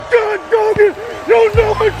You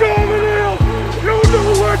know what time it is! You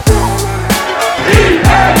know what time it is!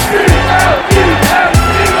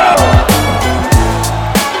 E-S-P-L-E-S-P-L!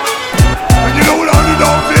 And you know what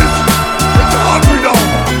underdogs is? It's a hungry dog!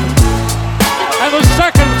 And the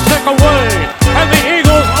second sick away, and the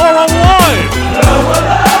Eagles are alive! We're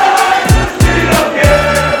alive! Let's beat them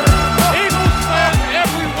again! Eagles fans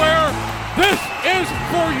everywhere, this is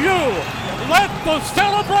for you! Let the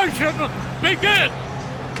celebration begin!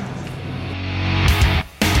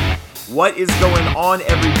 What is going on,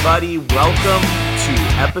 everybody? Welcome to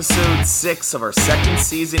episode 6 of our second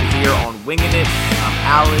season here on Winging It. I'm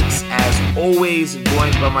Alex, as always,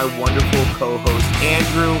 joined by my wonderful co-host,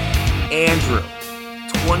 Andrew. Andrew,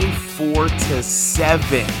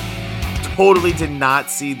 24-7. Totally did not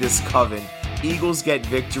see this coming. Eagles get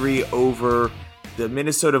victory over the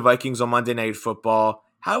Minnesota Vikings on Monday Night Football.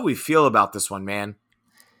 How do we feel about this one, man?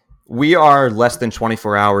 We are less than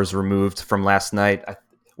 24 hours removed from last night.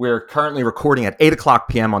 We're currently recording at 8 o'clock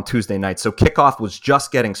p.m. on Tuesday night, so kickoff was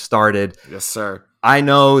just getting started. Yes, sir. I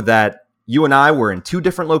know that you and I were in two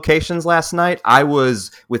different locations last night. I was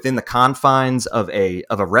within the confines of a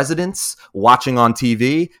residence watching on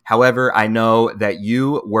TV. However, I know that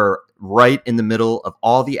you were right in the middle of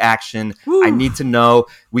all the action. Woo. I need to know.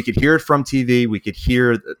 We could hear it from TV. We could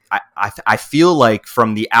hear. I feel like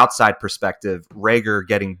from the outside perspective, Rager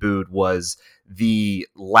getting booed was the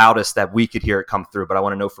loudest that we could hear it come through. But I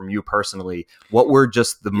want to know from you personally, what were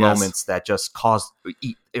just the moments that just caused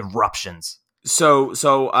eruptions? So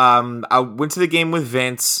I went to the game with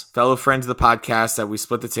Vince, fellow friend of the podcast that we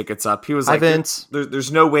split the tickets up. He was like, Vince. There's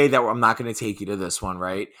no way that I'm not going to take you to this one,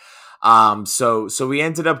 right? So we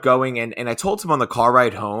ended up going, and I told him on the car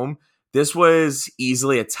ride home, this was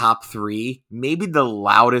easily a top 3, maybe the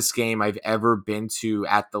loudest game I've ever been to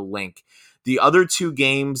at the Link. The other two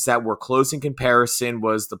games that were close in comparison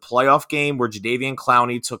was the playoff game where Jadeveon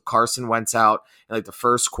Clowney took Carson Wentz out in like the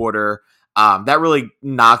first quarter. That really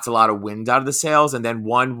knocked a lot of wind out of the sails. And then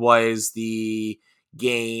one was the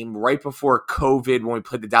game right before COVID when we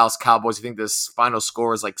played the Dallas Cowboys. I think this final score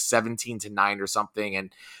was like 17-9 or something,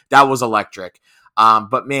 and that was electric.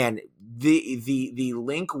 But man, the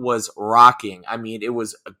Link was rocking. I mean, it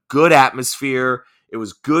was a good atmosphere. It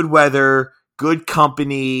was good weather, good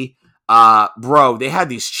company. Bro, they had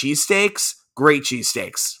these cheesesteaks, great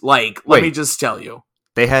cheesesteaks. Like, let me just tell you.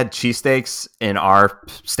 They had cheesesteaks in our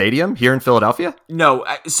stadium here in Philadelphia? No.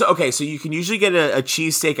 So you can usually get a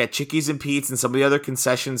cheesesteak at Chickies and Pete's and some of the other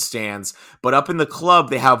concession stands. But up in the club,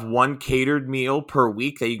 they have one catered meal per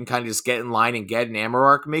week that you can kind of just get in line and get. And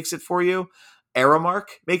Aramark makes it for you. And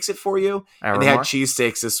they had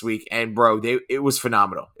cheesesteaks this week. And, bro, it was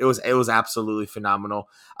phenomenal. It was absolutely phenomenal.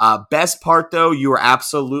 Best part, though, you were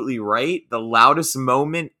absolutely right. The loudest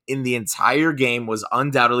moment in the entire game was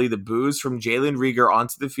undoubtedly the boos from Jalen Reagor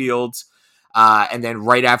onto the field. And then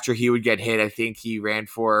right after he would get hit, I think he ran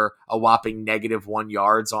for a whopping -1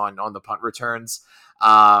 yards on the punt returns.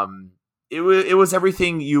 It was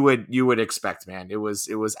everything you would expect, man. It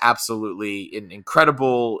was absolutely an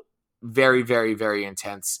incredible, very, very, very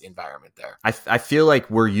intense environment there. I feel like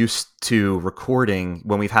we're used to recording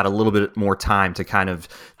when we've had a little bit more time to kind of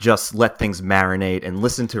just let things marinate and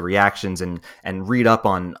listen to reactions and read up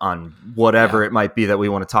on whatever it might be that we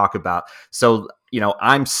want to talk about. So,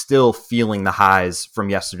 I'm still feeling the highs from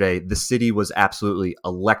yesterday. The city was absolutely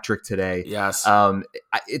electric today. Yes.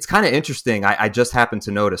 It's kind of interesting. I just happened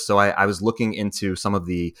to notice. So I was looking into some of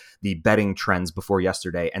the betting trends before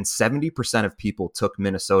yesterday, and 70% of people took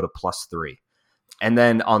Minnesota +3. And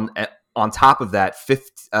then on top of that,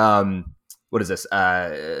 what is this?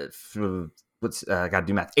 I got to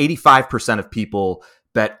do math. 85% of people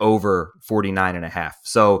bet over 49.5.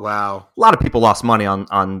 So wow, a lot of people lost money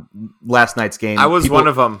on last night's game. I was one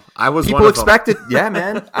of them. People expected, yeah,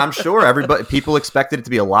 man. I'm sure people expected it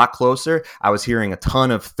to be a lot closer. I was hearing a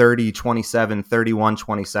ton of 30-27,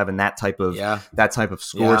 31-27, that type of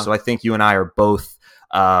score. Yeah. So I think you and I are both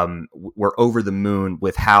we're over the moon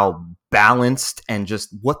with how balanced and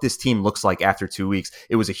just what this team looks like after 2 weeks.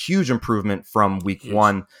 It was a huge improvement from week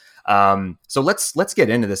one. So let's get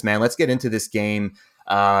into this, man. Let's get into this game.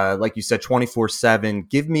 Like you said, 24/7.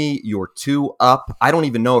 Give me your 2 up. I don't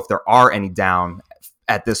even know if there are any down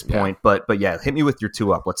at this point, but yeah, hit me with your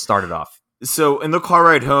 2 up. Let's start it off. So in the car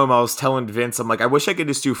ride home, I was telling Vince, I'm like, I wish I could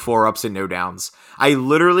just do 4 ups and no downs. I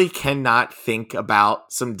literally cannot think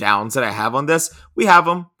about some downs that I have on this. We have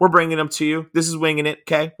them. We're bringing them to you. This is winging it.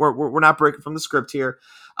 Okay. We're not breaking from the script here.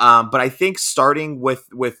 But I think starting with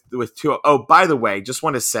 2. Oh, by the way, just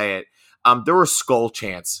want to say it. There were skull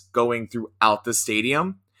chants going throughout the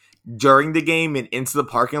stadium. during the game and into the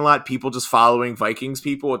parking lot, people just following Vikings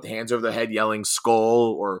people with hands over their head yelling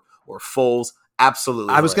 "Skull" or "Foles."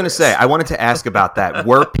 Absolutely. I was going to say, I wanted to ask about that.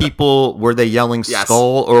 Were they yelling Yes.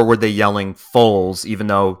 Skull or were they yelling Foles, even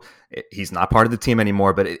though he's not part of the team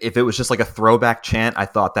anymore? But if it was just like a throwback chant, I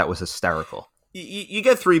thought that was hysterical. You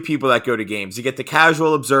get three people that go to games. You get the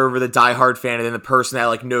casual observer, the diehard fan, and then the person that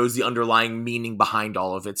like knows the underlying meaning behind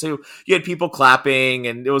all of it. So you had people clapping,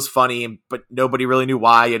 and it was funny, but nobody really knew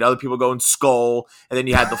why. You had other people going Skull, and then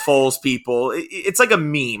you had the Foles people. It's like a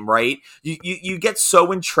meme, right? You get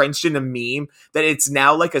so entrenched in a meme that it's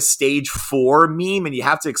now like a stage 4 meme, and you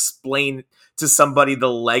have to explain to somebody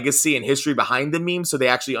the legacy and history behind the meme so they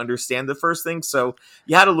actually understand the first thing. So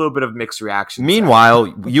you had a little bit of mixed reaction.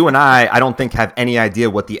 Meanwhile, you and I don't think have any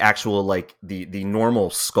idea what the actual like the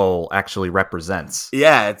normal skull actually represents.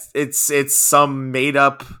 Yeah, it's some made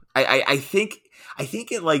up. I think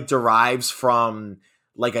it like derives from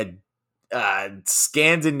like a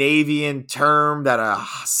Scandinavian term that a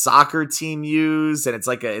soccer team used, and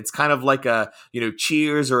it's kind of like a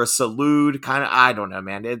cheers or a salute kind of. I don't know,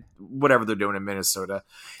 man. Whatever they're doing in Minnesota.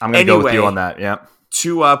 I'm gonna go with you on that. Yeah,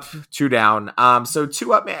 2 up, 2 down. So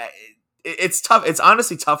 2 up, man. It's tough. It's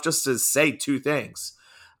honestly tough just to say 2 things.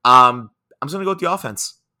 I'm just gonna go with the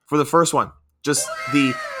offense for the first one. Just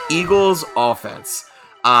the Eagles offense.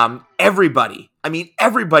 Everybody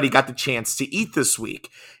got the chance to eat this week.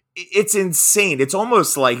 It's insane. It's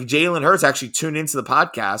almost like Jalen Hurts actually tuned into the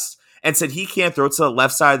podcast and said he can't throw to the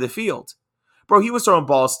left side of the field. Bro, he was throwing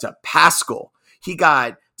balls to Pascal. He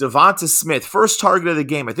got Devonta Smith, first target of the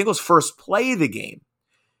game. I think it was first play of the game.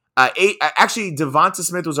 Actually, Devonta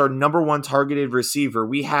Smith was our number 1 targeted receiver.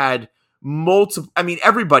 We had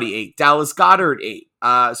everybody ate. Dallas Goedert ate.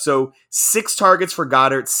 So 6 targets for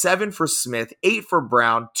Goddard, 7 for Smith, 8 for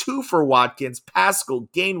Brown, 2 for Watkins, Pascal,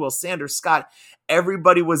 Gainwell, Sanders, Scott.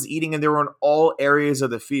 Everybody was eating, and they were in all areas of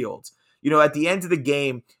the field. At the end of the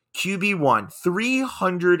game, QB1,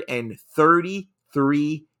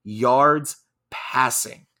 333 yards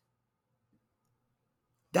passing.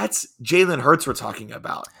 That's Jalen Hurts we're talking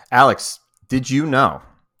about. Alex, did you know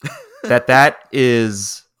that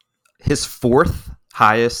is his 4th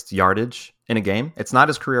highest yardage in a game? It's not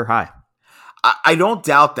his career high. I don't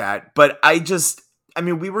doubt that, but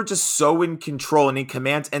we were just so in control and in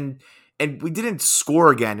command, and we didn't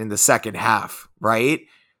score again in the second half, right?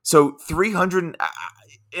 So 300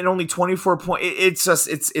 and only 24 points. It's just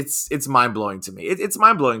it's mind blowing to me. It's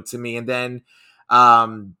mind blowing to me. And then,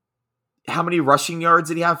 how many rushing yards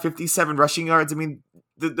did he have? 57 rushing yards.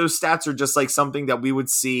 Those stats are just like something that we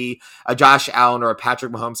would see a Josh Allen or a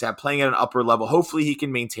Patrick Mahomes have playing at an upper level. Hopefully he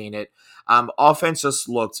can maintain it. Offense just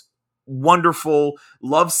looked wonderful.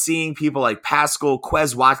 Love seeing people like Pascal.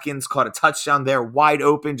 Quez Watkins caught a touchdown there, wide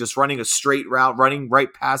open, just running a straight route, running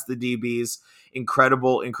right past the DBs.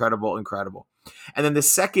 Incredible. And then the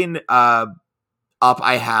second up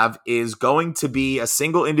I have is going to be a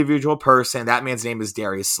single individual person. That man's name is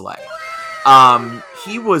Darius Slay.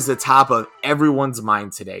 He was the top of everyone's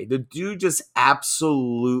mind today. The dude just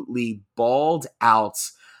absolutely balled out.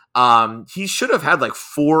 He should have had like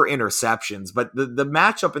 4 interceptions, but the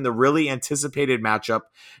matchup and the really anticipated matchup.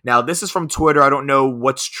 Now, this is from Twitter. I don't know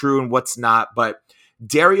what's true and what's not, but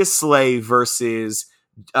Darius Slay versus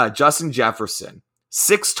Justin Jefferson.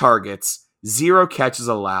 6 targets, 0 catches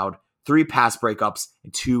allowed, 3 pass breakups,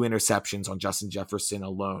 and 2 interceptions on Justin Jefferson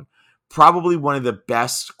alone. Probably one of the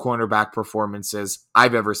best cornerback performances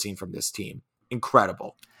I've ever seen from this team.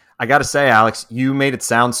 Incredible. I got to say, Alex, you made it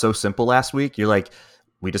sound so simple last week. You're like,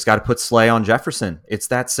 we just got to put Slay on Jefferson. It's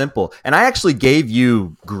that simple. And I actually gave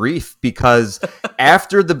you grief because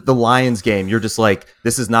after the Lions game, you're just like,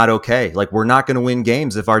 this is not okay. Like, we're not going to win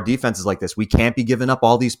games if our defense is like this. We can't be giving up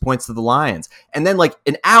all these points to the Lions. And then like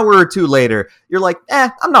an hour or 2 later, you're like,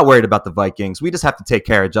 I'm not worried about the Vikings. We just have to take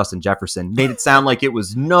care of Justin Jefferson. Made it sound like it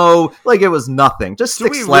was nothing. Just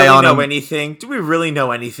stick Slay on him. Do we really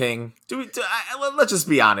know anything? Let's just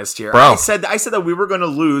be honest here. Bro. I said that we were going to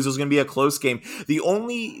lose. It was going to be a close game. The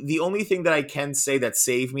only thing that I can say that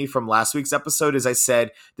saved me from last week's episode is I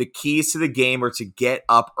said the keys to the game are to get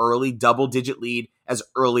up early, double-digit lead as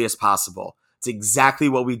early as possible. It's exactly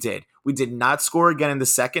what we did. We did not score again in the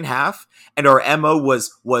second half, and our MO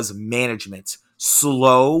was management.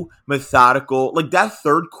 Slow, methodical. Like, that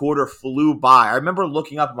third quarter flew by. I remember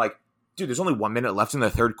looking up, I'm like, dude, there's only 1 minute left in the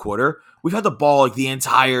third quarter. We've had the ball like the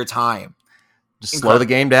entire time. Just slow the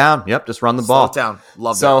game down. Yep, just run the ball. Slow it down.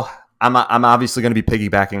 Love that. So I'm obviously going to be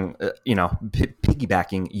piggybacking,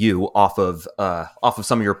 piggybacking you off of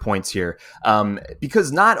some of your points here,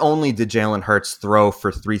 because not only did Jalen Hurts throw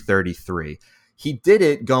for 333, he did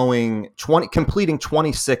it completing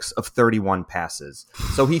 26 of 31 passes.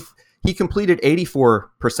 So he completed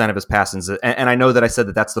 84% of his passes. And I know that I said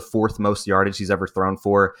that that's the fourth most yardage he's ever thrown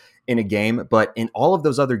for in a game. But in all of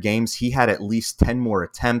those other games, he had at least 10 more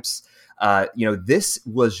attempts. This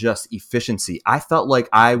was just efficiency. I felt like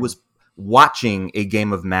I was watching a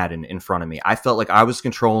game of Madden in front of me. I felt like I was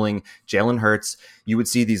controlling Jalen Hurts. You would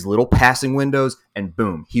see these little passing windows, and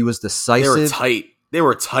boom, he was decisive. They were tight. They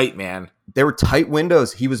were tight, man. They were tight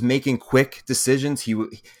windows. He was making quick decisions.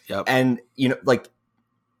 And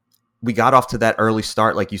we got off to that early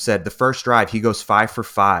start. Like you said, the first drive, he goes 5 for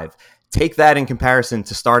 5. Take that in comparison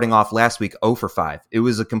to starting off last week 0 for 5. It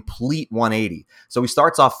was a complete 180. So he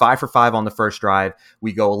starts off 5 for 5 on the first drive.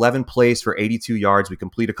 We go 11 plays for 82 yards. We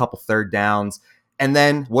complete a couple third downs. And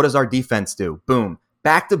then what does our defense do? Boom.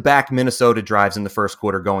 Back-to-back Minnesota drives in the first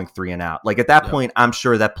quarter going 3 and out. Like at that point, I'm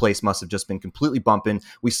sure that place must have just been completely bumping.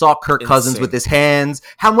 We saw Kirk Cousins with his hands.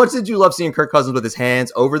 How much did you love seeing Kirk Cousins with his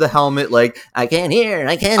hands over the helmet? Like, I can't hear.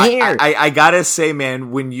 I gotta say, man,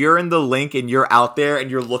 when you're in the link and you're out there and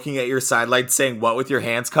you're looking at your sideline saying what with your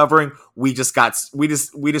hands covering, we just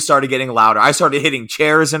started getting louder. I started hitting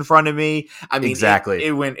chairs in front of me. I mean, exactly.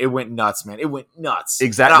 It went nuts, man. It went nuts.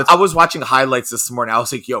 Exactly. I was watching highlights this morning. I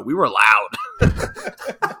was like, yo, we were loud.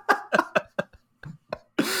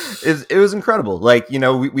 It was incredible. Like,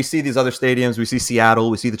 we see these other stadiums. We see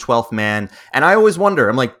Seattle. We see the 12th man. And I always wonder,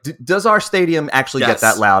 I'm like, does our stadium actually get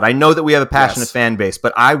that loud? I know that we have a passionate fan base,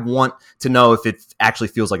 but I want to know if it actually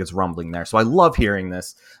feels like it's rumbling there. So I love hearing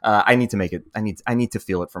this. I need to make it. I need to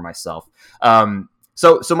feel it for myself.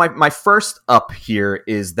 So my first up here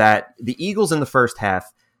is that the Eagles in the first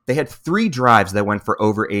half, they had 3 drives that went for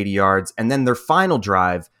over 80 yards, and then their final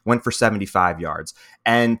drive went for 75 yards.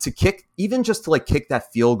 And to kick that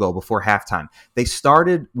field goal before halftime, we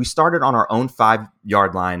started on our own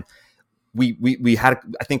 5-yard line. We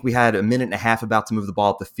had a minute and a half about to move the ball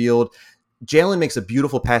up the field. Jalen makes a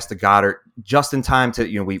beautiful pass to Goddard just in time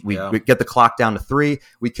to, we get the clock down to 3,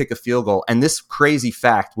 we kick a field goal. And this crazy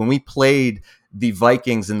fact, when we played the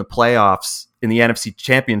Vikings in the playoffs in the NFC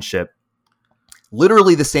Championship,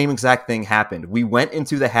 literally the same exact thing happened. We went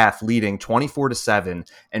into the half leading 24-7,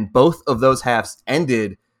 and both of those halves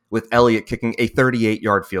ended with Elliott kicking a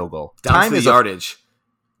 38-yard field goal. Down to the yardage.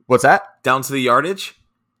 What's that? Down to the yardage?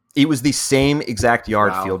 It was the same exact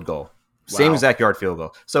yard field goal. Same exact yard field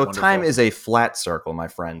goal. So wonderful. Time is a flat circle, my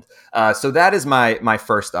friend. So that is my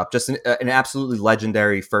first up. Just an absolutely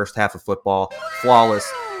legendary first half of football.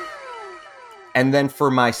 Flawless. And then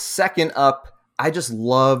for my second up, I just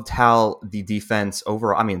loved how the defense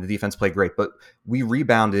overall, the defense played great, but we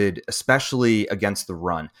rebounded, especially against the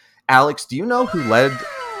run. Alex, do you know who led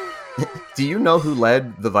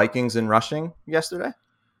the Vikings in rushing yesterday?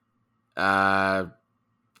 Dalvin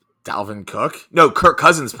Cook? No, Kirk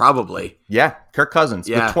Cousins probably. Yeah, Kirk Cousins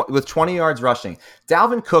with 20 yards rushing.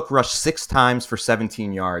 Dalvin Cook rushed 6 times for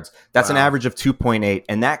 17 yards. That's an average of 2.8,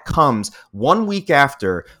 and that comes 1 week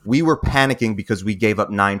after we were panicking because we gave up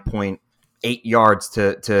 9.8 yards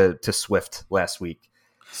to Swift last week.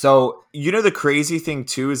 So the crazy thing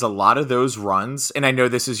too is a lot of those runs, and I know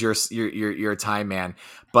this is your time, man,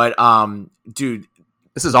 but dude,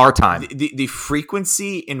 this is our time. The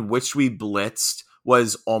frequency in which we blitzed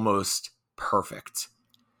was almost perfect.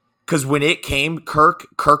 Because when it came,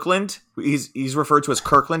 Kirkland, he's referred to as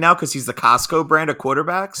Kirkland now because he's the Costco brand of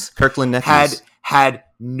quarterbacks. Kirkland nephews. had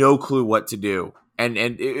no clue what to do. And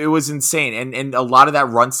it was insane. And a lot of that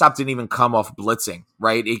run stop didn't even come off blitzing,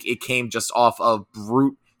 right? It came just off of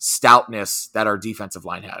brute stoutness that our defensive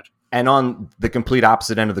line had. And on the complete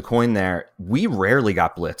opposite end of the coin there, we rarely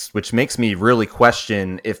got blitzed, which makes me really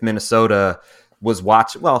question if Minnesota was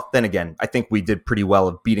watching. Well, then again, I think we did pretty well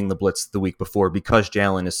of beating the blitz the week before because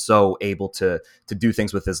Jalen is so able to do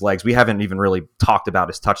things with his legs. We haven't even really talked about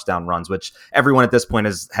his touchdown runs, which everyone at this point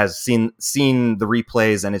has seen the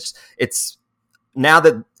replays, and it's now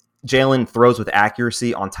that Jalen throws with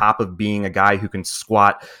accuracy on top of being a guy who can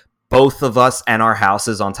squat both of us and our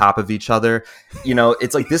houses on top of each other.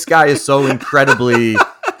 It's like this guy is so incredibly...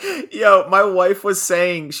 Yo, my wife was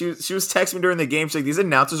saying, she was texting me during the game, she's like, these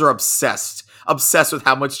announcers are obsessed with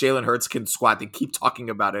how much Jalen Hurts can squat. They keep talking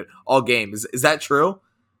about it all game. Is that true?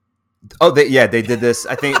 Oh, they did this.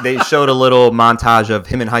 I think they showed a little montage of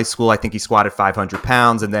him in high school. I think he squatted 500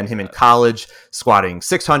 pounds, and then him in college squatting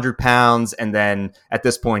 600 pounds. And then at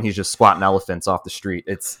this point, he's just squatting elephants off the street.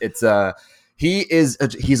 He's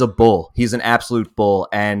a bull. He's an absolute bull.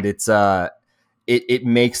 And it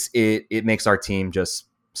makes our team just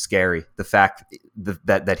scary. The fact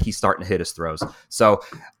that he's starting to hit his throws. So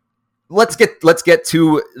let's get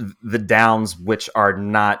to the downs, which are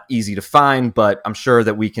not easy to find, but I'm sure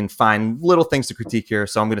that we can find little things to critique here.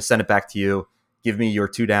 So I'm going to send it back to you. Give me your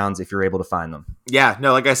 2 downs if you're able to find them. Yeah,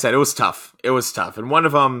 no, like I said, it was tough. And one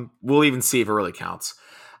of them, we'll even see if it really counts.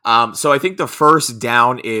 So I think the first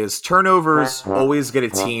down is turnovers always get a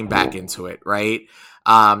team back into it, right?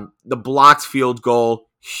 The blocked field goal,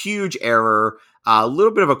 huge error. A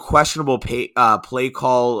little bit of a questionable play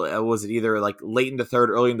call. Was it either like late in the third,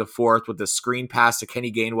 early in the fourth with the screen pass to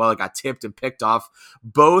Kenny Gainwell? It got tipped and picked off.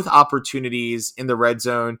 Both opportunities in the red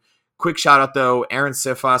zone. Quick shout out though, Aaron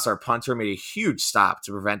Sifas, our punter, made a huge stop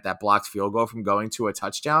to prevent that blocked field goal from going to a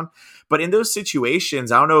touchdown. But in those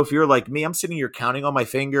situations, I don't know if you're like me, I'm sitting here counting on my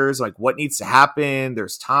fingers, like what needs to happen?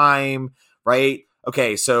 There's time, right?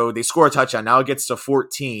 Okay, so they score a touchdown. Now it gets to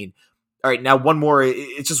 14. All right, now one more.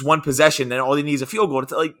 It's just one possession. Then all they need is a field goal.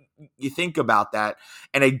 It's like you think about that,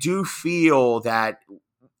 and I do feel that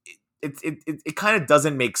it kind of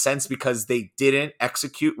doesn't make sense because they didn't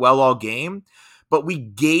execute well all game, but we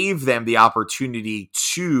gave them the opportunity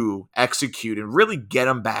to execute and really get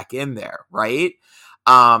them back in there, right?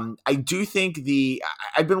 I do think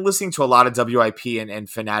I've been listening to a lot of WIP and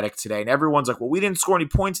Fanatic today, and everyone's like, well, we didn't score any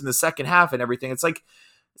points in the second half and everything. It's like,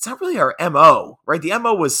 it's not really our MO, right? The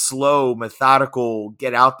MO was slow, methodical,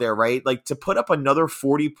 get out there, right? Like to put up another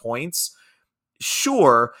 40 points,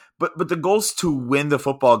 sure, but the goal's to win the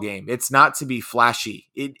football game. It's not to be flashy.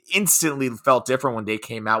 It instantly felt different when they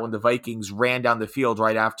came out, when the Vikings ran down the field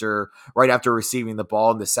right after receiving the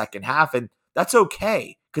ball in the second half, and that's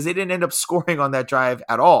okay because they didn't end up scoring on that drive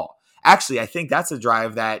at all. Actually, I think that's a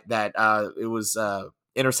drive that it was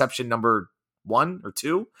interception number 1 or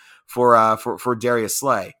 2 for Darius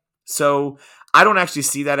Slay. So I don't actually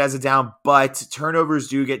see that as a down, but turnovers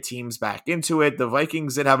do get teams back into it. The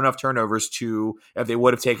Vikings did have enough turnovers to, if they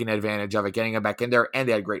would have taken advantage of it, getting them back in there, and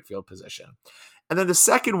they had great field position. And then the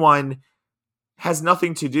second one has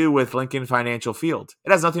nothing to do with Lincoln Financial Field.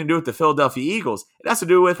 It has nothing to do with the Philadelphia Eagles. It has to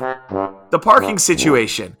do with the parking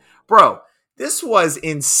situation. Bro, this was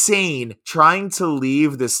insane trying to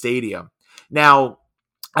leave the stadium. Now,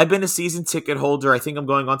 I've been a season ticket holder. I think I'm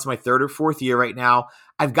going on to my 3rd or 4th year right now.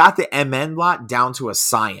 I've got the MN lot down to a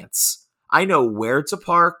science. I know where to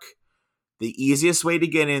park, the easiest way to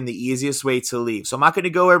get in, the easiest way to leave. So I'm not going to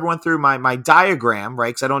go everyone through my diagram,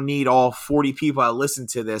 right? Because I don't need all 40 people that listen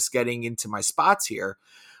to this getting into my spots here.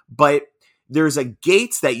 But there's a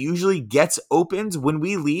gate that usually gets opened when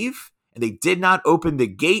we leave, and they did not open the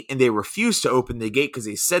gate, and they refused to open the gate because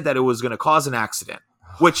they said that it was going to cause an accident.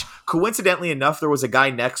 Which, coincidentally enough, there was a guy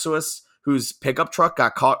next to us whose pickup truck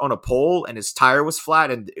got caught on a pole and his tire was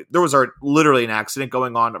flat, and there was literally an accident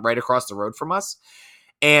going on right across the road from us.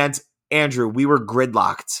 And Andrew, we were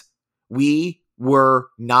gridlocked. We were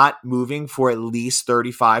not moving for at least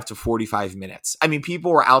 35 to 45 minutes. I mean,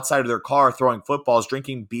 people were outside of their car throwing footballs,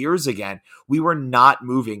 drinking beers again. We were not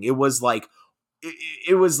moving. It was like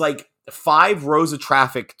 5 rows of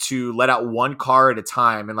traffic to let out one car at a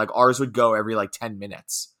time, and like ours would go every like 10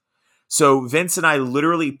 minutes. So Vince and I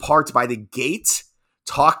literally parked by the gate,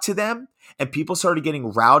 talked to them, and people started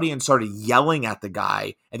getting rowdy and started yelling at the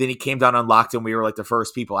guy. And then he came down unlocked, and we were like the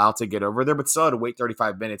first people out to get over there, but still had to wait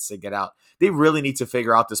 35 minutes to get out. They really need to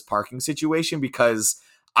figure out this parking situation, because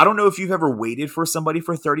I don't know if you've ever waited for somebody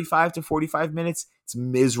for 35 to 45 minutes. It's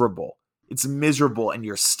miserable. It's miserable, and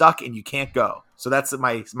you're stuck and you can't go. So that's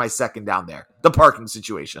my second down there, the parking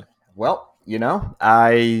situation. Well,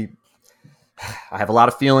 I have a lot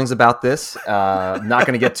of feelings about this. I'm not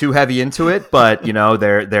going to get too heavy into it, but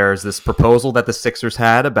there's this proposal that the Sixers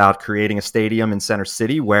had about creating a stadium in Center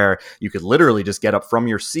City where you could literally just get up from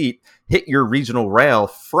your seat, hit your regional rail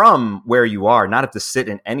from where you are, not have to sit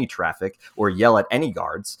in any traffic or yell at any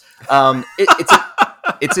guards.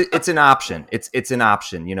 It's an option. It's an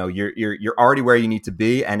option. You're already where you need to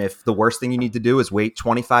be, and if the worst thing you need to do is wait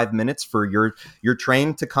 25 minutes for your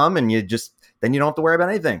train to come, and then you don't have to worry about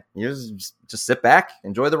anything. You just sit back,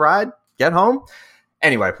 enjoy the ride, get home.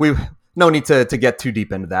 Anyway, we no need to get too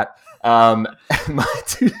deep into that. I'm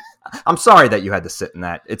sorry that you had to sit in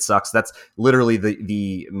that. It sucks. That's literally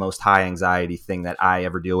the most high anxiety thing that I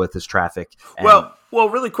ever deal with is traffic. Well,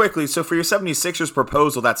 really quickly, so for your 76ers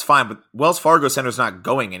proposal, that's fine, but Wells Fargo Center's not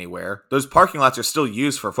going anywhere. Those parking lots are still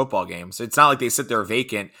used for football games. It's not like they sit there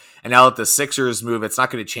vacant, and now that the Sixers move, it's not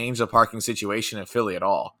going to change the parking situation in Philly at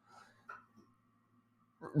all.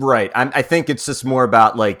 Right. I think it's just more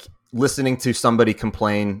about, like, listening to somebody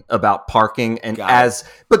complain about parking and Got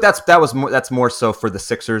but that's more so for the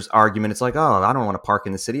Sixers argument. It's like, oh, I don't want to park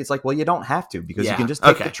in the city. It's like, well, you don't have to because you can just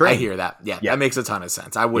take the train. I hear that. Yeah, that makes a ton of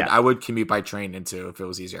sense. I would commute by train into if it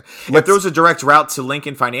was easier. If there was a direct route to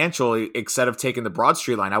Lincoln Financial instead of taking the Broad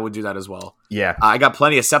Street line, I would do that as well. Yeah. I got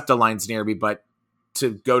plenty of SEPTA lines near me, but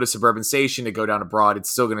to go to Suburban Station, to go down to Broad, it's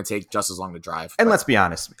still going to take just as long to drive. And let's be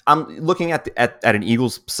honest, I'm looking at an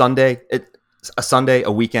Eagles Sunday.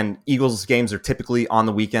 A weekend. Eagles games are typically on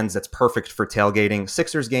the weekends. That's perfect for tailgating.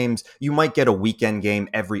 Sixers games, you might get a weekend game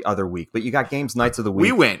every other week, but you got games nights of the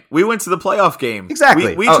week. We went to the playoff game.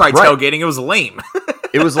 Exactly. We tried tailgating. It was lame.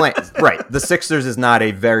 It was lame. Right. The Sixers is not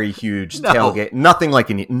a very huge tailgate. Nothing like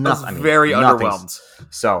very underwhelmed.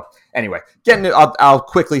 So anyway, I'll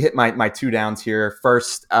quickly hit my two downs here.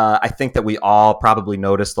 First, I think that we all probably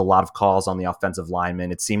noticed a lot of calls on the offensive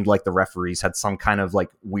linemen. It seemed like the referees had some kind of like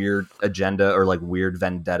weird agenda or like weird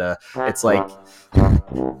vendetta. It's like,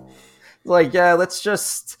 yeah, let's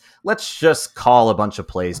just call a bunch of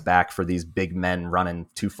plays back for these big men running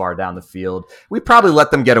too far down the field. We probably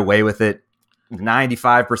let them get away with it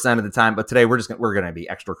 95% of the time, but today we're going to be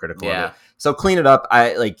extra critical of it. So clean it up.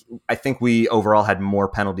 I think we overall had more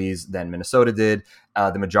penalties than Minnesota did.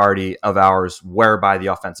 The majority of ours were by the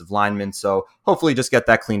offensive linemen. So hopefully just get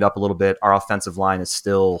that cleaned up a little bit. Our offensive line is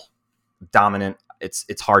still dominant.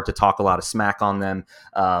 It's hard to talk a lot of smack on them.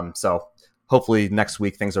 So hopefully next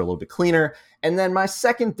week things are a little bit cleaner. And then my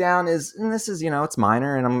second down is, and this is, it's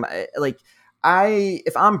minor, and I'm like,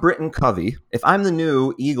 if I'm Britton Covey, if I'm the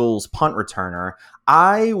new Eagles punt returner,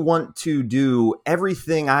 I want to do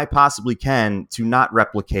everything I possibly can to not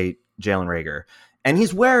replicate Jalen Reagor. And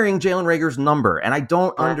he's wearing Jalen Reagor's number, and I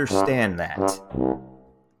don't understand that.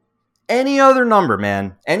 Any other number,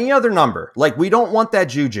 man. Any other number. Like, we don't want that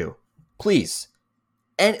juju. Please.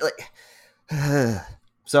 And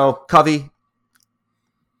so, Covey,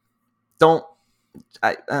 don't...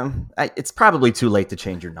 it's probably too late to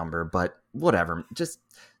change your number, but whatever. Just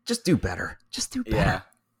do better. Just do better.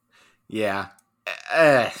 Yeah.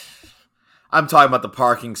 I'm talking about the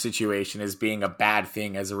parking situation as being a bad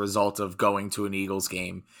thing as a result of going to an Eagles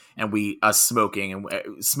game and us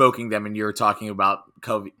smoking them, and you're talking about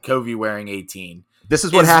Covey wearing 18. This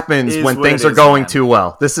is what happens when things are going too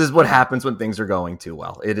well. This is what happens when things are going too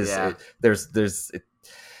well. It is. Yeah.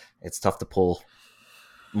 It's tough to pull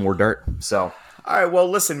more dirt. So. All right, well,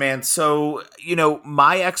 listen, man. So,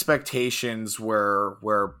 my expectations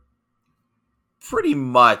were pretty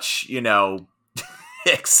much,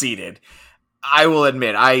 exceeded. I will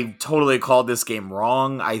admit, I totally called this game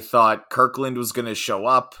wrong. I thought Kirkland was going to show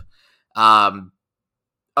up.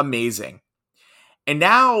 Amazing. And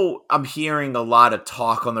now I'm hearing a lot of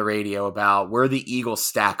talk on the radio about where the Eagles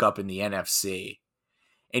stack up in the NFC.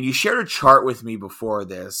 And you shared a chart with me before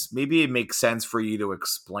this. Maybe it makes sense for you to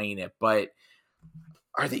explain it, but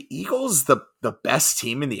are the Eagles the best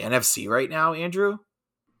team in the NFC right now, Andrew?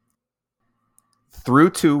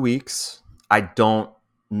 Through 2 weeks, I don't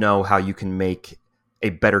know how you can make a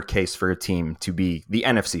better case for a team to be the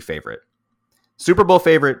NFC favorite. Super Bowl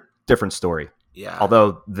favorite, different story. Yeah.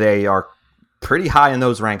 Although they are pretty high in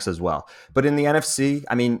those ranks as well. But in the NFC,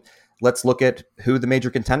 I mean, let's look at who the major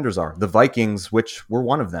contenders are. The Vikings, which were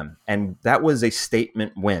one of them. And that was a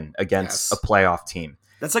statement win against a playoff team.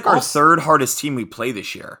 That's like our third hardest team we play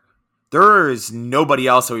this year. There is nobody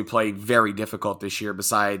else that we play very difficult this year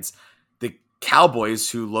besides the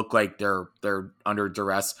Cowboys, who look like they're under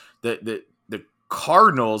duress. The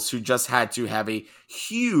Cardinals, who just had to have a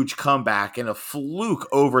huge comeback and a fluke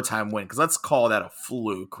overtime win, because let's call that a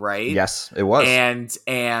fluke, right? Yes, it was. And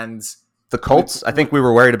the Colts. I think we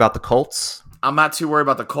were worried about the Colts. I'm not too worried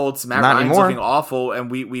about the Colts. Matt Ryan's looking awful,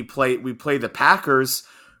 and we play the Packers,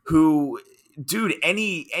 who. Dude,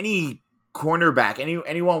 any cornerback,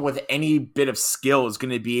 anyone with any bit of skill is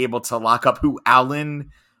going to be able to lock up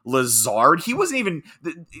Allen Lazard. He wasn't even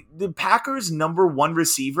the Packers' number one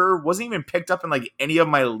receiver wasn't even picked up in like any of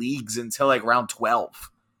my leagues until like round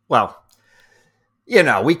 12. Well,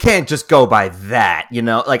 we can't just go by that.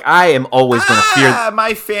 Like I am always going to fear.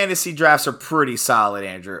 My fantasy drafts are pretty solid,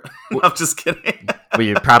 Andrew. I'm just kidding. Well,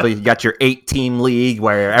 you probably got your 8-team league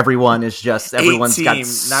where everyone's got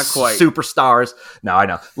not quite superstars. No, I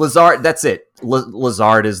know. Lazard, that's it. Allen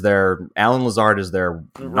Lazard is their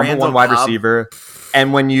number one wide receiver.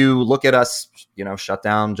 And when you look at us, shut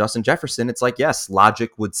down Justin Jefferson, it's like, yes,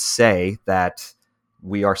 logic would say that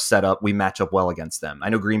we are set up, we match up well against them. I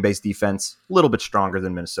know Green Bay's defense, a little bit stronger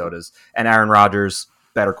than Minnesota's, and Aaron Rodgers,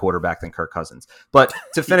 better quarterback than Kirk Cousins. But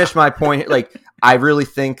to finish my point, like, I really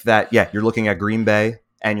think that, you're looking at Green Bay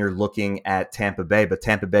and you're looking at Tampa Bay, but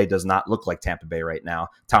Tampa Bay does not look like Tampa Bay right now.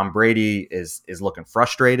 Tom Brady is looking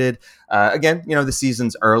frustrated. Again, the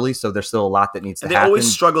season's early, so there's still a lot that needs to happen. They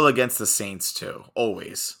always struggle against the Saints too,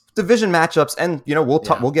 always. Division matchups, and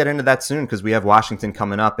we'll get into that soon because we have Washington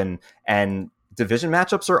coming up, and division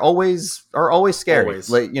matchups are always scary. Always.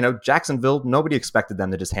 Like, Jacksonville, nobody expected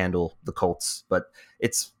them to just handle the Colts, but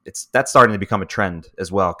that's starting to become a trend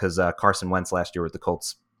as well because Carson Wentz last year with the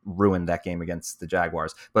Colts ruined that game against the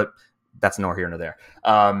Jaguars, but that's nor here nor there.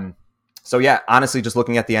 So yeah, honestly, just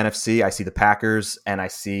looking at the NFC, I see the Packers and I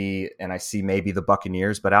see maybe the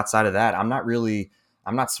Buccaneers, but outside of that, I'm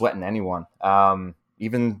not sweating anyone.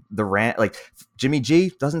 Even the like Jimmy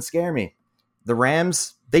G doesn't scare me. The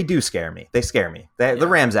Rams, they do scare me. They scare me. The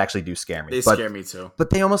Rams actually do scare me. They scare me too. But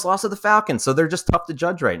they almost lost to the Falcons, so they're just tough to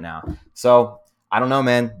judge right now. So I don't know,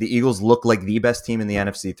 man. The Eagles look like the best team in the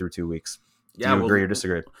NFC through 2 weeks. Do you agree or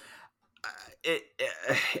disagree?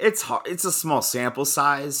 It's hard. It's a small sample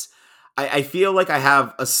size. I feel like I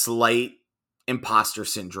have a slight imposter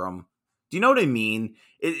syndrome. Do you know what I mean?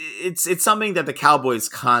 It's something that the Cowboys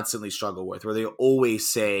constantly struggle with, where they always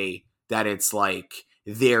say that it's like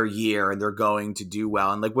their year and they're going to do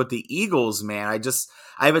well. And like with the Eagles, man,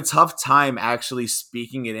 I have a tough time actually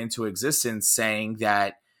speaking it into existence, saying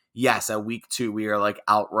that yes, at week 2 we are like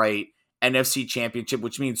outright NFC Championship,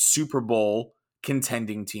 which means Super Bowl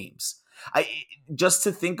contending teams. Just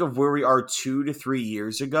to think of where we are 2 to 3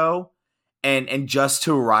 years ago, and just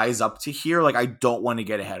to rise up to here, like I don't want to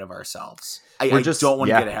get ahead of ourselves. I don't want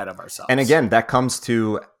to get ahead of ourselves. And again, that comes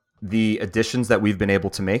to the additions that we've been able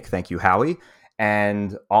to make. Thank you, Howie.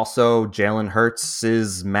 And also Jalen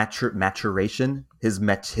Hurts' maturation, his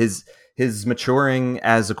maturing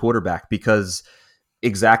as a quarterback, because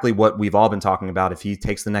exactly what we've all been talking about. If he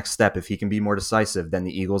takes the next step, if he can be more decisive, then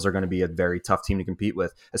the Eagles are going to be a very tough team to compete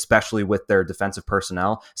with, especially with their defensive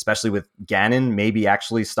personnel, especially with Gannon maybe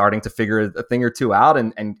actually starting to figure a thing or two out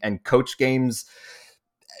and coach games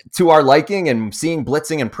to our liking and seeing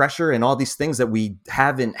blitzing and pressure and all these things that we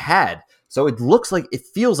haven't had. So it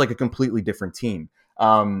feels like a completely different team.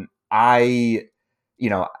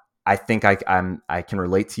 I think I can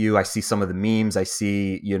relate to you. I see some of the memes. I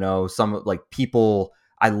see, some like people.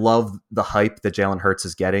 I love the hype that Jalen Hurts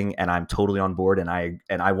is getting, and I'm totally on board. And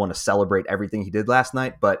I want to celebrate everything he did last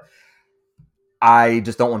night, but I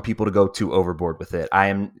just don't want people to go too overboard with it.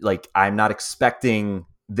 I'm not expecting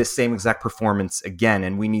this same exact performance again,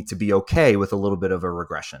 and we need to be okay with a little bit of a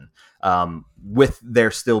regression. With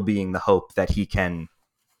there still being the hope that he can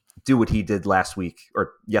do what he did last week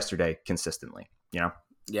or yesterday consistently.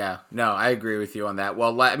 Yeah, no, I agree with you on that.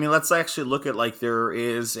 Well, I mean, let's actually look at like there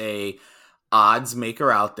is a odds maker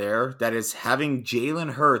out there that is having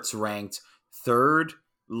Jalen Hurts ranked third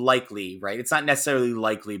likely, right? It's not necessarily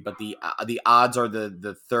likely, but the odds are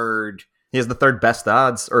the third. He has the third best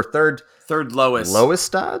odds or third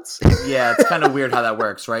lowest odds. Yeah, it's kind of weird how that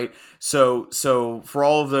works, right? So for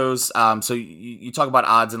all of those, so you talk about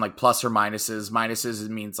odds and like plus or minuses. Minuses,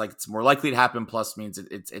 it means like it's more likely to happen. Plus means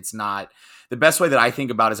it's not. The best way that I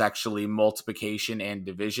think about is actually multiplication and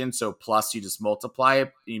division. So plus, you just multiply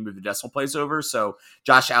it, you move the decimal place over. So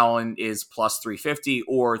Josh Allen is plus 350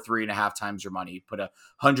 or 3.5 times your money. You put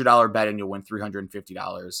 $100 bet and you'll win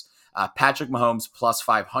 $350. Patrick Mahomes plus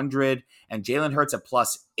 500 and Jalen Hurts at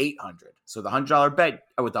plus 800. So the $100 bet,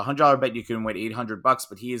 with the $100 bet, you can win $800,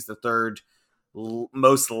 but he is the third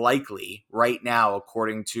most likely right now,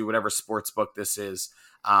 according to whatever sports book this is,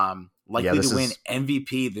 likely to win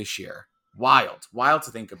MVP this year. Wild to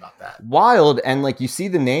think about that. Wild, and like you see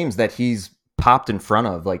the names that he's popped in front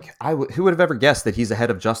of. Like who would have ever guessed that he's ahead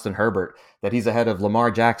of Justin Herbert, that he's ahead of Lamar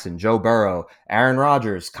Jackson, Joe Burrow, Aaron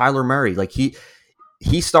Rodgers, Kyler Murray. Like he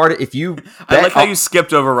started. If you, I like how you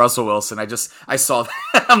skipped over Russell Wilson. I saw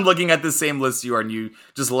that. I'm looking at the same list you are, and you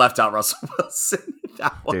just left out Russell Wilson.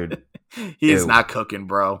 That one. Dude, he's not cooking,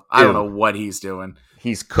 bro. I don't know what he's doing.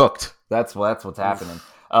 He's cooked. That's what's happening.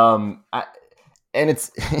 And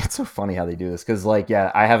it's so funny how they do this because, like,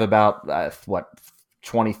 yeah, I have about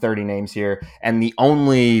 20, 30 names here, and the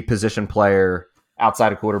only position player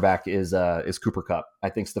outside of quarterback is Cooper Kupp. I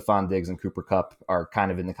think Stephon Diggs and Cooper Kupp are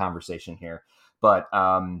kind of in the conversation here, but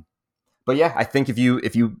yeah, I think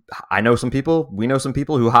we know some people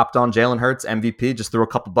who hopped on Jalen Hurts MVP, just threw a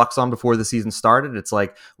couple bucks on before the season started. It's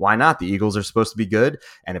like, why not? The Eagles are supposed to be good,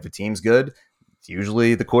 and if a team's good,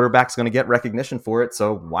 usually the quarterback's going to get recognition for it,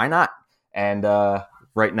 so why not? And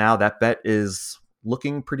right now, that bet is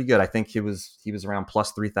looking pretty good. I think he was around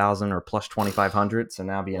plus 3,000 or plus 2,500. So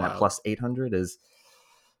now being at plus 800 is,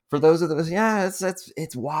 for those of us, yeah,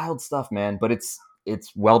 it's wild stuff, man. But it's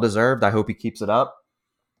well deserved. I hope he keeps it up.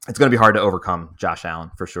 it's going to be hard to overcome Josh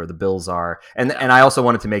Allen for sure. The Bills are, and I also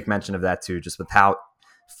wanted to make mention of that too, just with how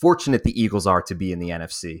fortunate the Eagles are to be in the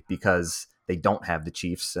NFC because they don't have the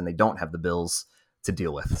Chiefs and they don't have the Bills to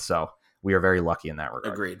deal with. So we are very lucky in that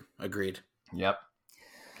regard. Agreed. Yep.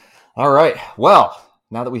 All right. Well,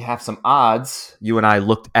 now that we have some odds, you and I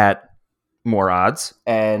looked at more odds,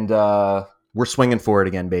 and we're swinging for it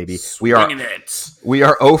again, baby. We are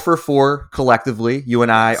 0 for 4 collectively. You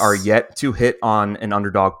and I are yet to hit on an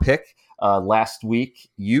underdog pick. Last week,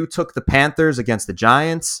 you took the Panthers against the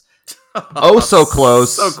Giants. Oh, so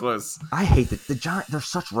close. So close. I hate the Giants. They're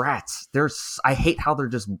such rats. I hate how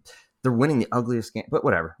they're winning the ugliest game, but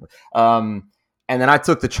whatever. And then I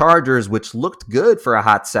took the Chargers, which looked good for a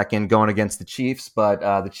hot second going against the Chiefs, but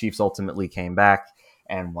the Chiefs ultimately came back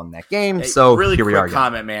and won that game. So really here we are. Quick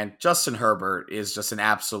comment, man. Justin Herbert is just an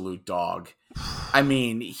absolute dog. I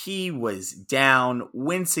mean, he was down,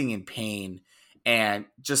 wincing in pain, and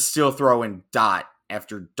just still throwing dot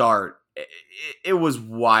after dart. It was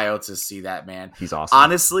wild to see that, man. He's awesome.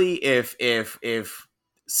 Honestly, if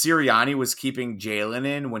Sirianni was keeping Jalen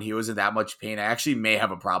in when he was in that much pain, I actually may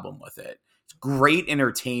have a problem with it. It's great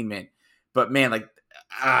entertainment, but man,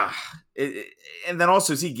 and then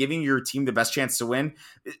also, is he giving your team the best chance to win?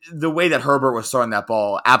 The way that Herbert was throwing that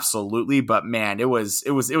ball, absolutely. But man, it was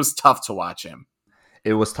tough to watch him.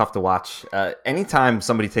 It was tough to watch. Anytime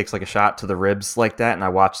somebody takes like a shot to the ribs like that, and I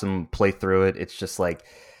watch them play through it, it's just like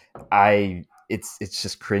it's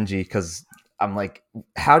just cringy because I'm like,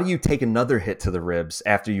 how do you take another hit to the ribs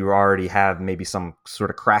after you already have maybe some sort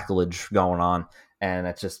of crackleage going on? And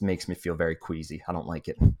that just makes me feel very queasy. I don't like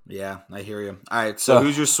it. Yeah, I hear you. All right, so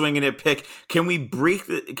who's your swinging it pick? Can we break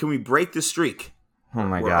the streak? Oh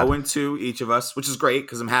my We're God. 0-2 each of us, which is great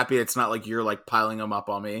because I'm happy it's not like you're like piling them up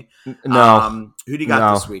on me. No. Who do you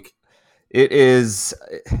got this week? It's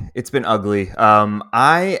been ugly.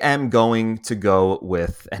 I am going to go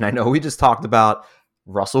with, and I know we just talked about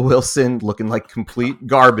Russell Wilson looking like complete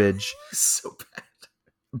garbage. So bad.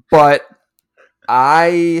 But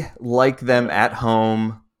I like them at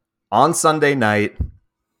home on Sunday night.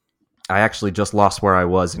 I actually just lost where I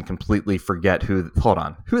was and completely forget who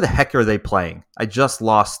the heck are they playing? I just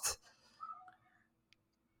lost.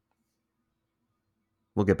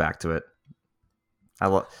 We'll get back to it.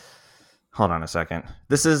 Hold on a second.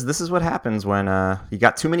 This is what happens when you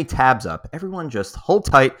got too many tabs up. Everyone just hold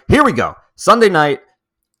tight. Here we go. Sunday night.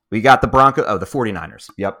 We got the the 49ers.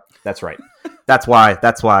 Yep, that's right. That's why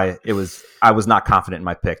I was not confident in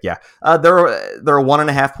my pick. Yeah. They're a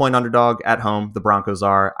 1.5 point underdog at home. The Broncos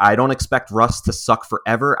are. I don't expect Russ to suck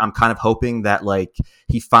forever. I'm kind of hoping that like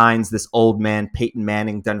he finds this old man Peyton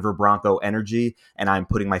Manning Denver Bronco energy, and I'm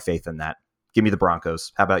putting my faith in that. Give me the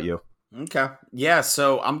Broncos. How about you? Okay. Yeah,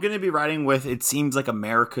 so I'm going to be riding with, it seems like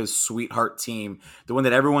America's sweetheart team, the one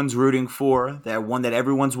that everyone's rooting for, that one that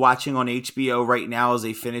everyone's watching on HBO right now as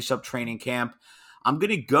they finish up training camp. I'm going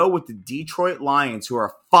to go with the Detroit Lions, who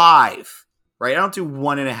are 5, right? I don't do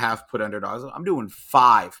 1.5 point underdogs. I'm doing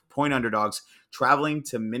 5 point underdogs, traveling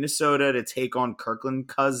to Minnesota to take on Kirkland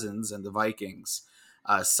Cousins and the Vikings.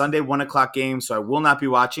 Sunday, 1 o'clock game, so I will not be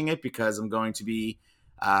watching it because I'm going to be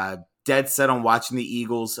dead set on watching the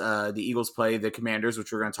Eagles play the Commanders,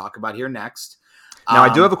 which we're going to talk about here next. Now,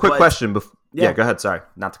 I do have a quick question. Yeah, go ahead. Sorry,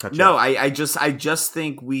 not to cut you off. No, I just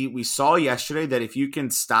think we saw yesterday that if you can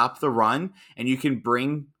stop the run and you can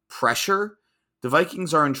bring pressure, the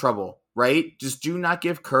Vikings are in trouble, right? Just do not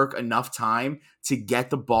give Kirk enough time to get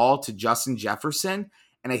the ball to Justin Jefferson,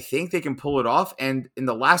 and I think they can pull it off. And in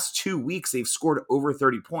the last 2 weeks, they've scored over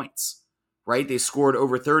 30 points. Right, they scored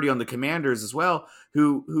over 30 on the Commanders as well,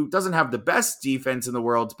 who doesn't have the best defense in the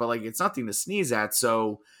world, but like it's nothing to sneeze at.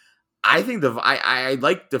 So I think I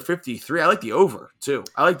like the 53. I like the over too.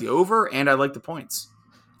 I like the over and I like the points.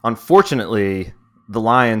 Unfortunately, The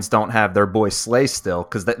Lions don't have their boy Slay still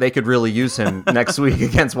because they could really use him next week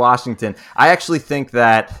against Washington. I actually think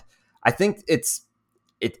that's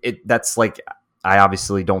like. I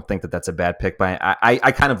obviously don't think that that's a bad pick, but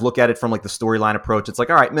I kind of look at it from like the storyline approach. It's like,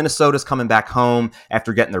 all right, Minnesota's coming back home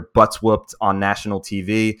after getting their butts whooped on national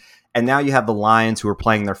TV. And now you have the Lions who are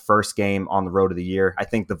playing their first game on the road of the year. I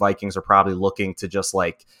think the Vikings are probably looking to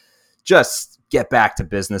just get back to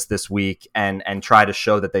business this week and try to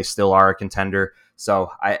show that they still are a contender. So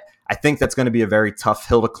I think that's going to be a very tough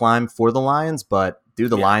hill to climb for the Lions, but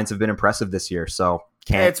the Lions have been impressive this year. So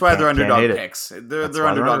that's why they're underdog picks. They're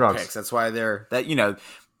underdog picks. That's why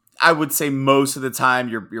I would say most of the time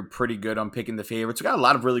you're pretty good on picking the favorites. We got a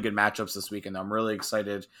lot of really good matchups this weekend. I'm really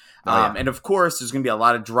excited. And of course, there's going to be a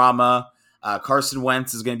lot of drama. Carson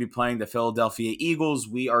Wentz is going to be playing the Philadelphia Eagles.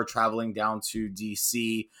 We are traveling down to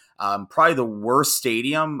DC, probably the worst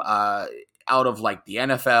stadium out of like the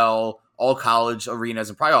NFL, all college arenas,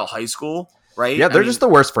 and probably all high school. Right? Yeah, they're just the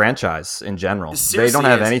worst franchise in general. They don't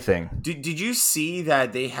have anything. Did you see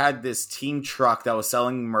that they had this team truck that was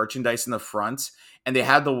selling merchandise in the front, and they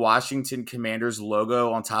had the Washington Commanders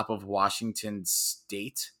logo on top of Washington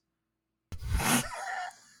State?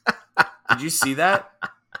 Did you see that?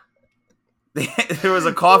 There was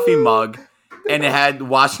a coffee mug, and it had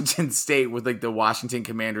Washington State with like the Washington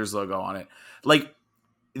Commanders logo on it. Like,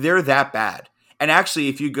 they're that bad. And actually,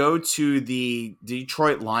 if you go to the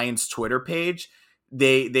Detroit Lions Twitter page,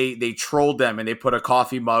 they trolled them and they put a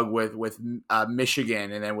coffee mug with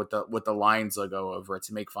Michigan and then with the Lions logo over it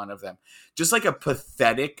to make fun of them. Just like a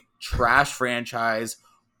pathetic trash franchise,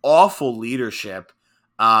 awful leadership,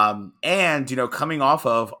 and coming off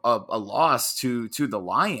of a loss to the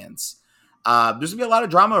Lions. There's gonna be a lot of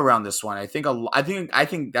drama around this one. I think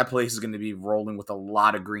that place is going to be rolling with a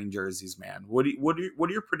lot of green jerseys, man. What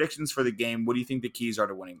are your predictions for the game? What do you think the keys are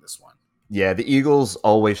to winning this one? Yeah, the Eagles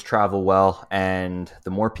always travel well, and the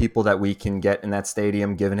more people that we can get in that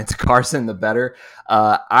stadium, giving it to Carson, the better.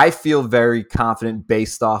 I feel very confident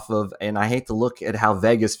based off of, and I hate to look at how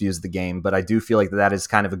Vegas views the game, but I do feel like that is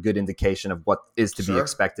kind of a good indication of what is to be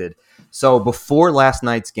expected. So before last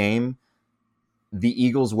night's game, the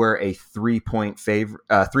Eagles were a 3-point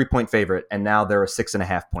favorite, and now they're a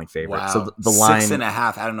 6.5-point favorite. Wow. So the line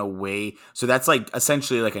 6.5 out of no way. So that's like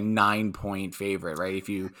essentially like a 9-point favorite, right? If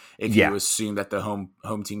you assume that the home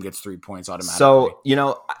team gets 3 points automatically. So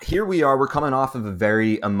here we are. We're coming off of a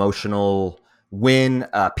very emotional win.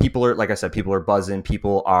 People are, like I said, people are buzzing.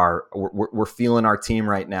 We're feeling our team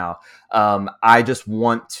right now. I just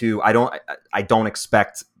want to. I don't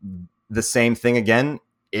expect the same thing again.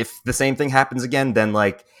 If the same thing happens again, then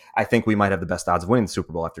I think we might have the best odds of winning the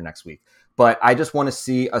Super Bowl after next week. But I just want to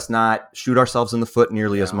see us not shoot ourselves in the foot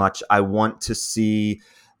nearly as much. I want to see,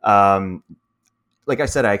 like I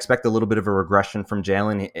said, I expect a little bit of a regression from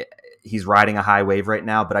Jalen. He's riding a high wave right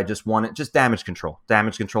now, but I just want it, just damage control.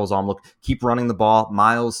 Damage control is all. Keep running the ball.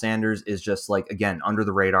 Miles Sanders is just again, under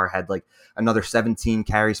the radar, had another 17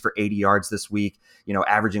 carries for 80 yards this week,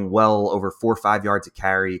 averaging well over 4 or 5 yards a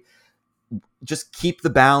carry. Just keep the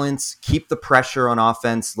balance, keep the pressure on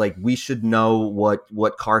offense. We should know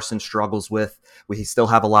what Carson struggles with. We still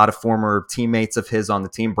have a lot of former teammates of his on the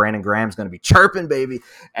team. Brandon Graham's going to be chirping, baby.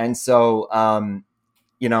 And so,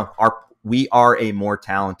 we are a more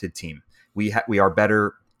talented team. We are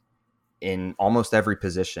better in almost every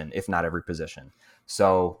position, if not every position.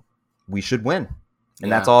 So we should win.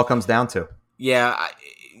 And that's all it comes down to. Yeah,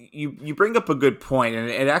 you bring up a good point, and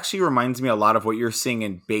it actually reminds me a lot of what you're seeing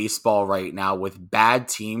in baseball right now with bad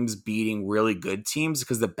teams beating really good teams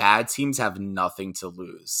because the bad teams have nothing to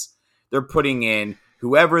lose. They're putting in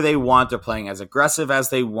whoever they want. They're playing as aggressive as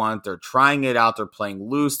they want. They're trying it out. They're playing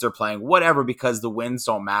loose. They're playing whatever because the wins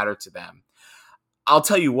don't matter to them. I'll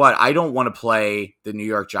tell you what, I don't want to play the New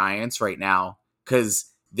York Giants right now because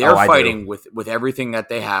they're fighting with everything that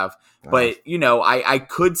they have. But, I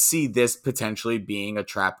could see this potentially being a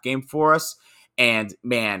trap game for us. And,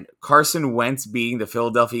 man, Carson Wentz beating the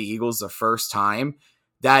Philadelphia Eagles the first time,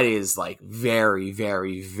 that is, very,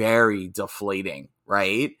 very, very deflating,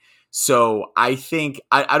 right? So I think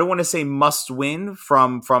I don't want to say must win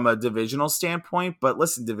from a divisional standpoint, but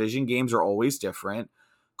listen, division games are always different.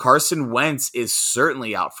 Carson Wentz is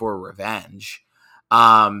certainly out for revenge.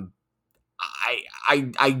 I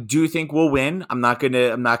do think we'll win. I'm not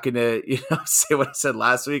gonna say what I said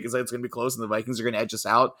last week. It's gonna be close and the Vikings are gonna edge us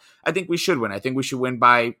out. I think we should win. I think we should win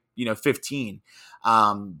by 15.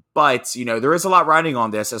 But there is a lot riding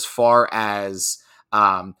on this as far as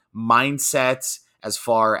mindset, as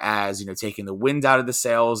far as taking the wind out of the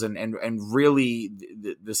sails and really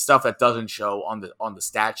the stuff that doesn't show on the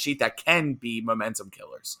stat sheet that can be momentum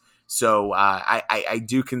killers. So I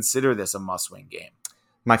do consider this a must-win game.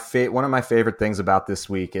 One of my favorite things about this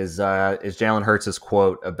week is Jalen Hurts'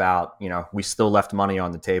 quote about, we still left money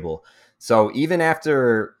on the table. So even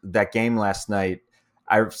after that game last night,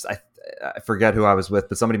 I forget who I was with,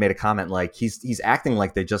 but somebody made a comment he's acting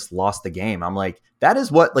like they just lost the game. I'm like, that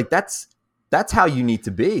is what that's how you need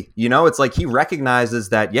to be. It's he recognizes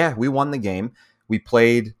that, yeah, we won the game. We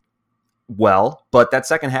played well, but that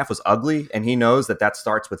second half was ugly, and he knows that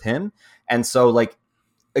starts with him. And so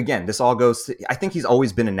again, this all goes to, I think he's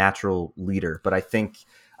always been a natural leader, but I think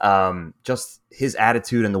just his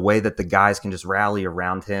attitude and the way that the guys can just rally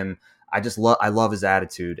around him. I love his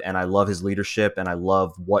attitude, and I love his leadership, and I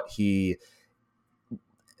love what he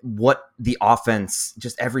what the offense,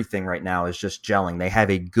 just everything right now is just gelling. They have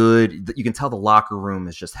you can tell the locker room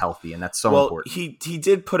is just healthy, and that's so important. He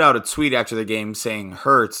did put out a tweet after the game saying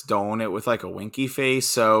 "hurts, don't it?" with like a winky face.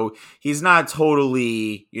 So he's not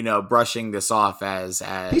totally, brushing this off as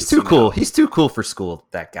he's too cool. He's too cool for school.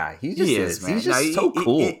 That guy. He is, man. He's just so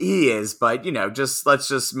cool. He is, but let's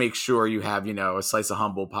just make sure you have a slice of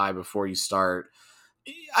humble pie before you start.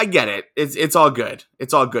 I get it. It's all good.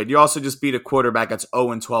 It's all good. You also just beat a quarterback that's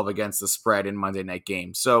 0-12 against the spread in Monday night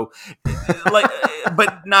game. So,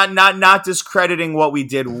 but not discrediting what we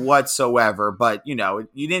did whatsoever. But you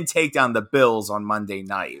didn't take down the Bills on Monday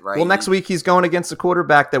night, right? Well, next week he's going against a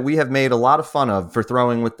quarterback that we have made a lot of fun of for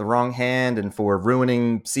throwing with the wrong hand and for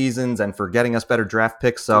ruining seasons and for getting us better draft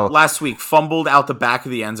picks. So last week fumbled out the back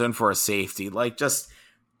of the end zone for a safety.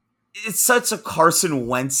 It's such a Carson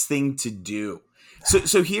Wentz thing to do.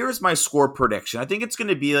 So here's my score prediction. I think it's going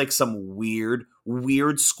to be like some weird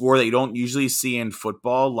score that you don't usually see in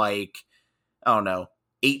football. Like, I don't know,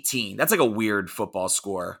 18. That's like a weird football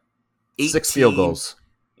score. 18, 6 field goals.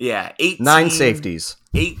 Yeah, 18, 9 safeties.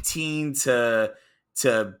 18 to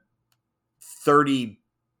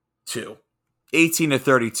 32. 18 to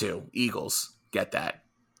 32. Eagles get that.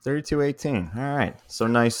 32-18. All right. So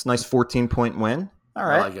nice 14-point win. All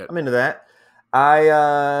right. I like it. I'm into that.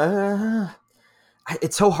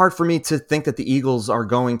 It's so hard for me to think that the Eagles are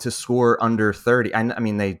going to score under 30. I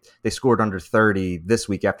mean, they scored under 30 this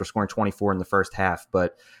week after scoring 24 in the first half,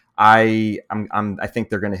 but I think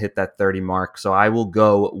they're going to hit that 30 mark. So I will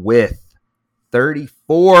go with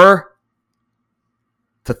 34-13.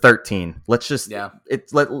 Let's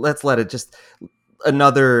let it just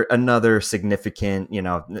another significant,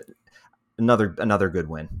 another good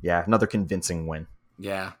win. Yeah, another convincing win.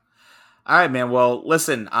 Yeah. All right, man. Well,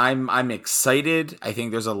 listen, I'm excited. I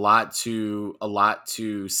think there's a lot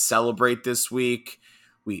to celebrate this week.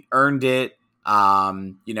 We earned it.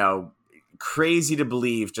 Crazy to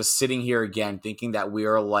believe, just sitting here again, thinking that we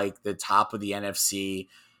are like the top of the NFC.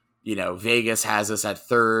 Vegas has us at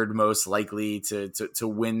third most likely to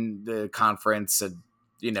win the conference, and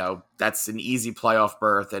that's an easy playoff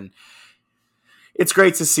berth. And it's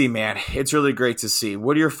great to see, man. It's really great to see.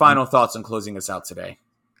 What are your final thoughts on closing us out today?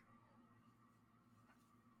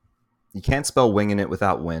 You can't spell winging it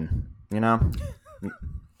without win,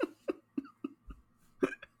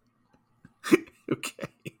 Okay.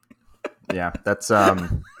 Yeah, that's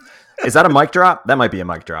is that a mic drop? That might be a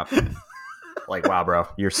mic drop. Like, wow, bro,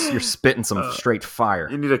 you're spitting some straight fire.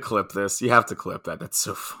 You need to clip this. You have to clip that. That's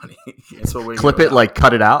so funny. That's what clip it, like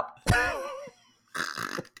cut it out.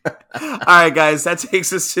 All right, guys, that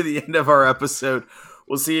takes us to the end of our episode.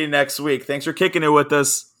 We'll see you next week. Thanks for kicking it with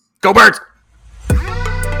us. Go Birds!